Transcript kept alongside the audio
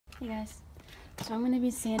Hey guys, so I'm going to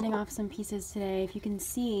be sanding off some pieces today. If you can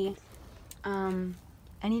see,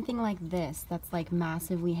 anything like this that's like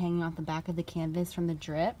massively hanging off the back of the canvas from the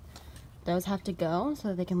drip, those have to go so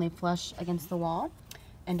that they can lay flush against the wall,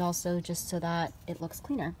 and also just so that it looks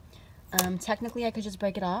cleaner. Technically I could just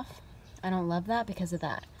break it off. I don't love that because of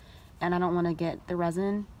that, and I don't want to get the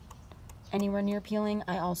resin anywhere near peeling.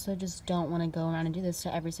 I also just don't want to go around and do this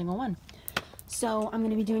to every single one. So I'm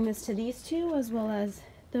going to be doing this to these two as well as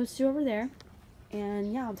those two over there,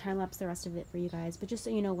 and yeah, I'll time lapse the rest of it for you guys, but just so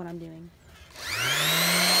you know what I'm doing.